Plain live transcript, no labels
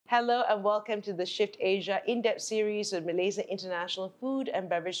Hello and welcome to the Shift Asia in-depth series of Malaysia International Food and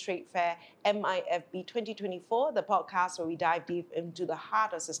Beverage Trade Fair MIFB 2024, the podcast where we dive deep into the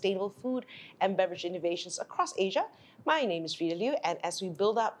heart of sustainable food and beverage innovations across Asia. My name is Frida Liu, and as we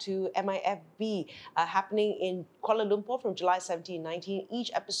build up to MIFB happening in Kuala Lumpur from July 17-19,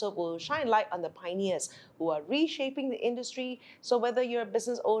 each episode will shine light on the pioneers who are reshaping the industry. So whether you're a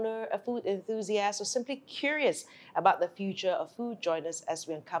business owner, a food enthusiast, or simply curious about the future of food, join us as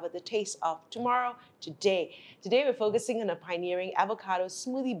we uncover the taste of tomorrow, today. Today, we're focusing on a pioneering avocado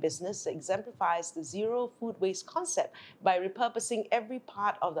smoothie business that exemplifies the zero food waste concept by repurposing every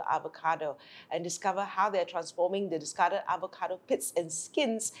part of the avocado, and discover how they're transforming the discarded avocado pits and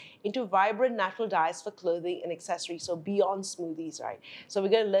skins into vibrant natural dyes for clothing and accessories, so beyond smoothies, right? So we're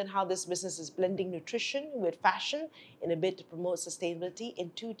going to learn how this business is blending nutrition with fashion in a bid to promote sustainability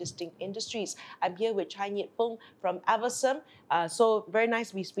in two distinct industries. I'm here with 𝐻𝐚𝐬𝐿 from Avosome. So very nice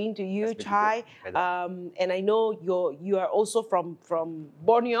to be speaking to you, Chai. And I know you are also from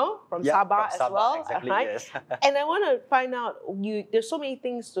Borneo, from Sabah as well. Exactly, right? yes. And I want to find out, there's so many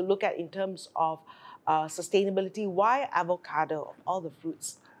things to look at in terms of sustainability. Why avocado of all the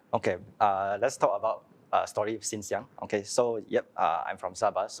fruits? Okay, let's talk about story since young. Okay, so I'm from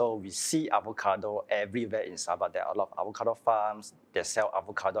Sabah. So we see avocado everywhere in Sabah. There are a lot of avocado farms. They sell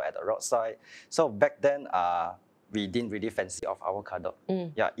avocado at the roadside. So back then, we didn't really fancy of avocado.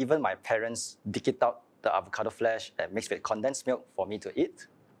 Yeah, even my parents dig it out the avocado flesh and mix with condensed milk for me to eat.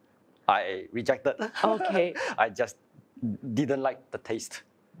 I rejected. Okay. I just didn't like the taste.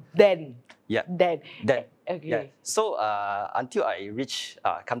 Then. Then. Okay. Yeah. So until I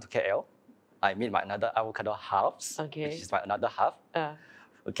come to KL, I meet my another avocado halves, which is my another half.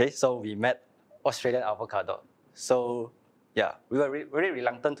 Okay, so we met Australian avocado. So yeah, we were very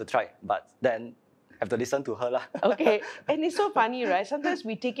reluctant to try, but then have to listen to her lah. Okay, and it's so funny, right? Sometimes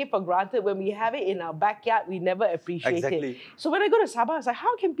we take it for granted. When we have it in our backyard, we never appreciate it. So when I go to Sabah, it's like,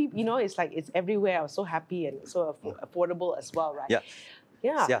 how can people, it's like it's everywhere. I was so happy and so affordable as well, right?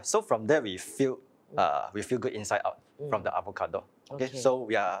 Yeah. So from there, we feel good inside out from the avocado. Okay. So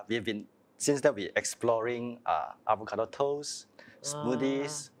we've been, since that we're exploring avocado toast,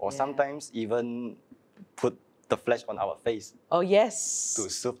 smoothies, or sometimes even put the flesh on our face. Oh, yes. To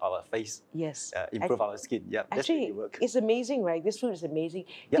soothe our face. Yes. Improve our skin. Yeah, that's actually, really work. It's amazing, right? This food is amazing.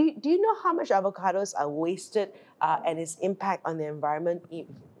 Yep. Do you know how much avocados are wasted and its impact on the environment,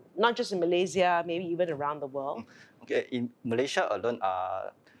 not just in Malaysia, maybe even around the world? Okay, in Malaysia alone,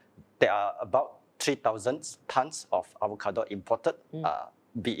 there are about 3,000 tons of avocado imported,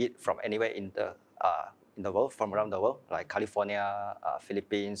 be it from anywhere in the world, from around the world, like California,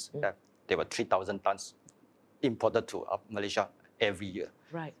 Philippines. There were 3,000 tons imported to Malaysia every year.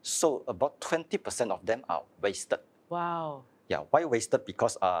 Right. So about 20% of them are wasted. Wow. Yeah, why wasted?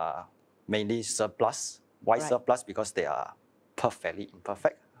 Because mainly surplus. Why surplus? Because they are perfectly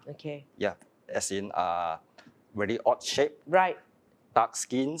imperfect. Okay. Yeah, as in very odd shape. Right. Dark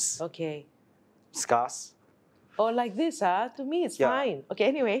skins. Okay. Scars. Oh, like this, To me, it's fine. Okay,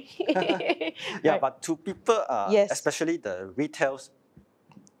 anyway. Yeah, but to people, especially the retails,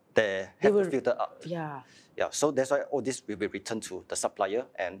 they have to filter out. Yeah. Yeah, so that's why all this will be returned to the supplier,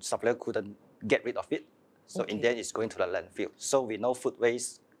 and supplier couldn't get rid of it. So in the end, it's going to the landfill. So we know food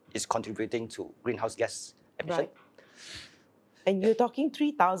waste is contributing to greenhouse gas emission. Right. And you're talking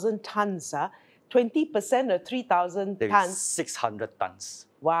 3,000 tons, 20% of 3,000 tons? 600 tons.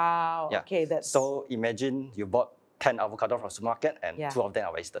 Wow, okay, that's... So imagine you bought 10 avocado from the supermarket and 2 of them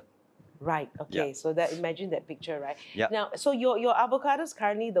are wasted. Right, okay, so imagine that picture, right? Yeah. Now, so your avocados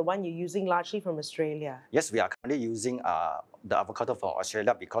currently, the one you're using largely from Australia? Yes, we are currently using the avocado from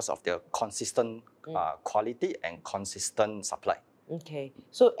Australia because of their consistent quality and consistent supply. Okay,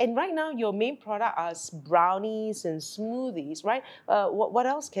 so and right now your main product are brownies and smoothies, right? What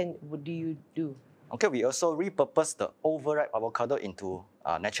else do you do? Okay, we also repurpose the overripe avocado into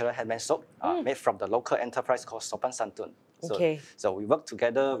natural handmade soap made from the local enterprise called Sopan Santun. So we work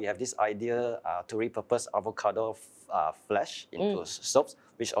together. We have this idea to repurpose avocado flesh into soaps,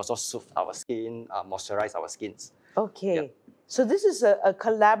 which also soothe our skin, moisturize our skins. Okay. Yep. So this is a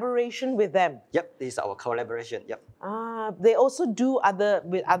collaboration with them. Yep, this is our collaboration. Yep. They also do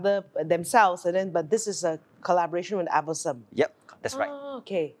with other themselves, but this is a collaboration with Avosome. Yep, that's right.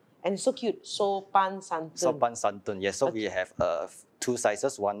 Okay. And it's so cute. Sopan Santun. Sopan Santun. Yes. So we have 2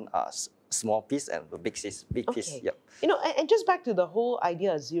 sizes. One small piece and a big piece. Yep. And just back to the whole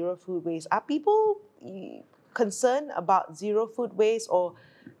idea of zero food waste. Are people concerned about zero food waste, or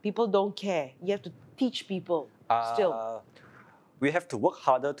people don't care? You have to teach people still. We have to work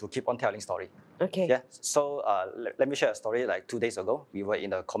harder to keep on telling story. Okay. Yeah. So let me share a story. Like 2 days ago, we were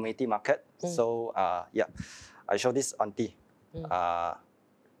in a community market. So yeah, I showed this auntie.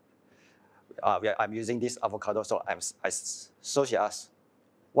 I'm using this avocado. So so she asked,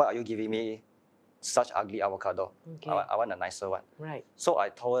 "Why are you giving me such ugly avocado? Okay. I want a nicer one." Right. So I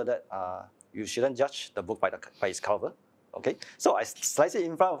told her that you shouldn't judge the book by its cover. Okay. So I sliced it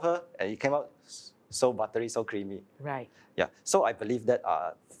in front of her, and it came out so buttery, so creamy. Right. Yeah. So I believe that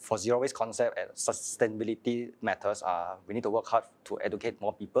for zero waste concept and sustainability matters, we need to work hard to educate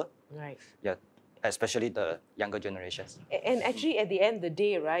more people. Right. Yeah. Especially the younger generations. And actually, at the end of the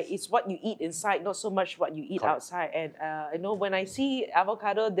day, right, it's what you eat inside, not so much what you eat Correct. outside. And I know when I see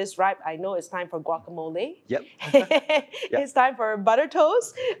avocado this ripe, I know it's time for guacamole. Yep. It's time for butter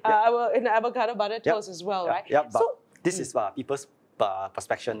toast, an avocado butter toast as well, right? Yeah, but So, this is people's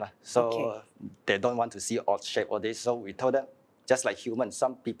perspective. So they don't want to see odd shape all this. So we told them, just like humans,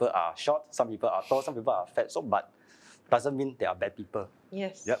 some people are short, some people are tall, some people are fat. So, but doesn't mean they are bad people.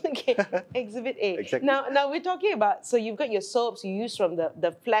 yes. Yep. Okay. Exhibit A. Exactly. Now we're talking about, so you've got your soaps you use from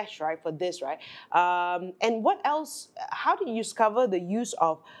the flesh, right, for this, right? And what else? How did you discover the use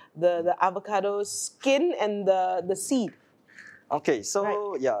of the avocado skin and the seed? Okay,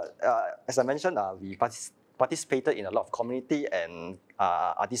 so yeah, as I mentioned, we participated in a lot of community and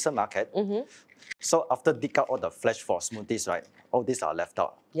artisan market. So after dig out all the flesh for smoothies, right, all these are left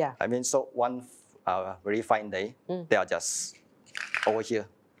out. Yeah. I mean, so one very fine day, they are just over here,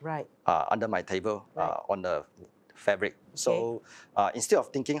 Right. under my table, on the fabric. So instead of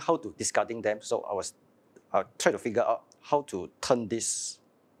thinking how to discarding them, so I try to figure out how to turn this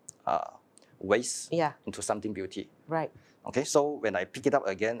waste into something beauty. Right. Okay, so when I pick it up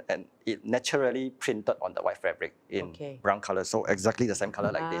again, and it naturally printed on the white fabric in brown color, so exactly the same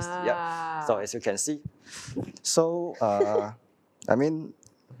color like this. Yeah. So as you can see, so I mean,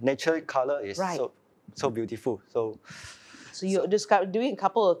 natural color is so beautiful. So you're doing a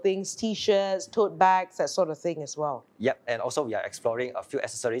couple of things: t-shirts, tote bags, that sort of thing as well. Yep, and also we are exploring a few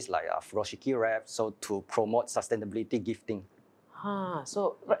accessories like furoshiki wrap, so to promote sustainability gifting.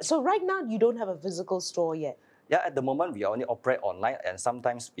 So right now you don't have a physical store yet. Yeah, at the moment we only operate online, and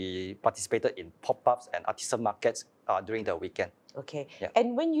sometimes we participated in pop-ups and artisan markets during the weekend. Okay. Yeah.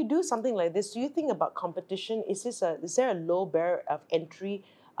 And when you do something like this, do you think about competition? Is there a low barrier of entry?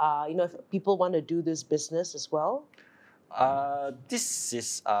 If people want to do this business as well. This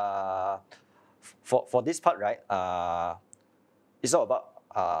is for this part, right? It's all about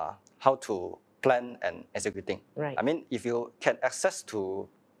how to plan and executing. Right. I mean, if you can access to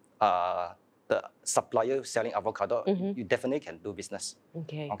the supplier selling avocado, you definitely can do business.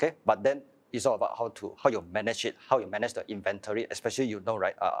 Okay. Okay, but then it's all about how you manage it, how you manage the inventory. Especially,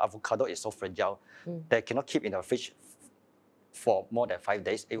 right, avocado is so fragile. They cannot keep in the fridge for more than 5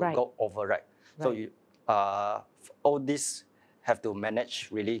 days. It will go overripe. So you all this have to manage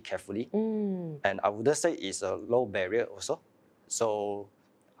really carefully. And I wouldn't say it's a low barrier also. So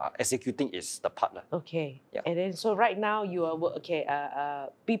executing is the part. Okay. Yeah. And then so right now you are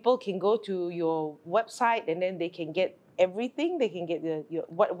people can go to your website and then they can get everything. They can get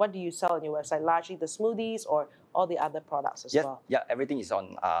what do you sell on your website? Largely the smoothies or all the other products as well? Yeah, everything is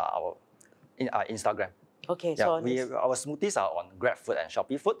on our Instagram. Okay. Yeah, So our smoothies are on GrabFood and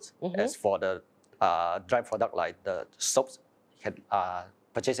Shopee Foods. As for the dry product like the soaps, you can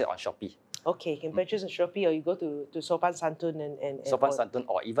purchase it on Shopee. Okay, you can purchase on Shopee, or you go to Sopan Santun and Sopan Santun,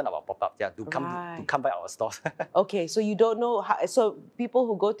 or even our pop-up, to come by our stores. Okay, so you don't know how, so people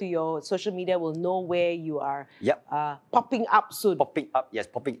who go to your social media will know where you are popping up soon. Popping up, yes,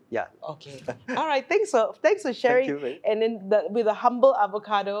 yeah. Okay. All right, thanks for sharing. Thank you, and then with a humble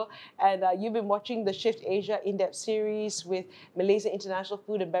avocado, and you've been watching the Shift Asia in-depth series with Malaysia International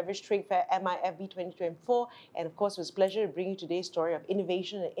Food and Beverage Trade Fair MIFB 2024, and of course it was a pleasure to bring you today's story of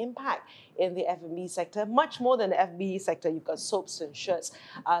innovation and impact in the F&B sector. Much more than the F&B sector, you've got soaps and shirts.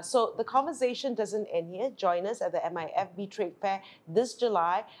 So the conversation doesn't end here. Join us at the MIFB Trade Fair this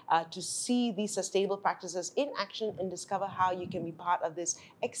July to see these sustainable practices in action and discover how you can be part of this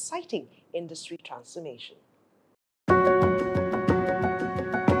exciting industry transformation.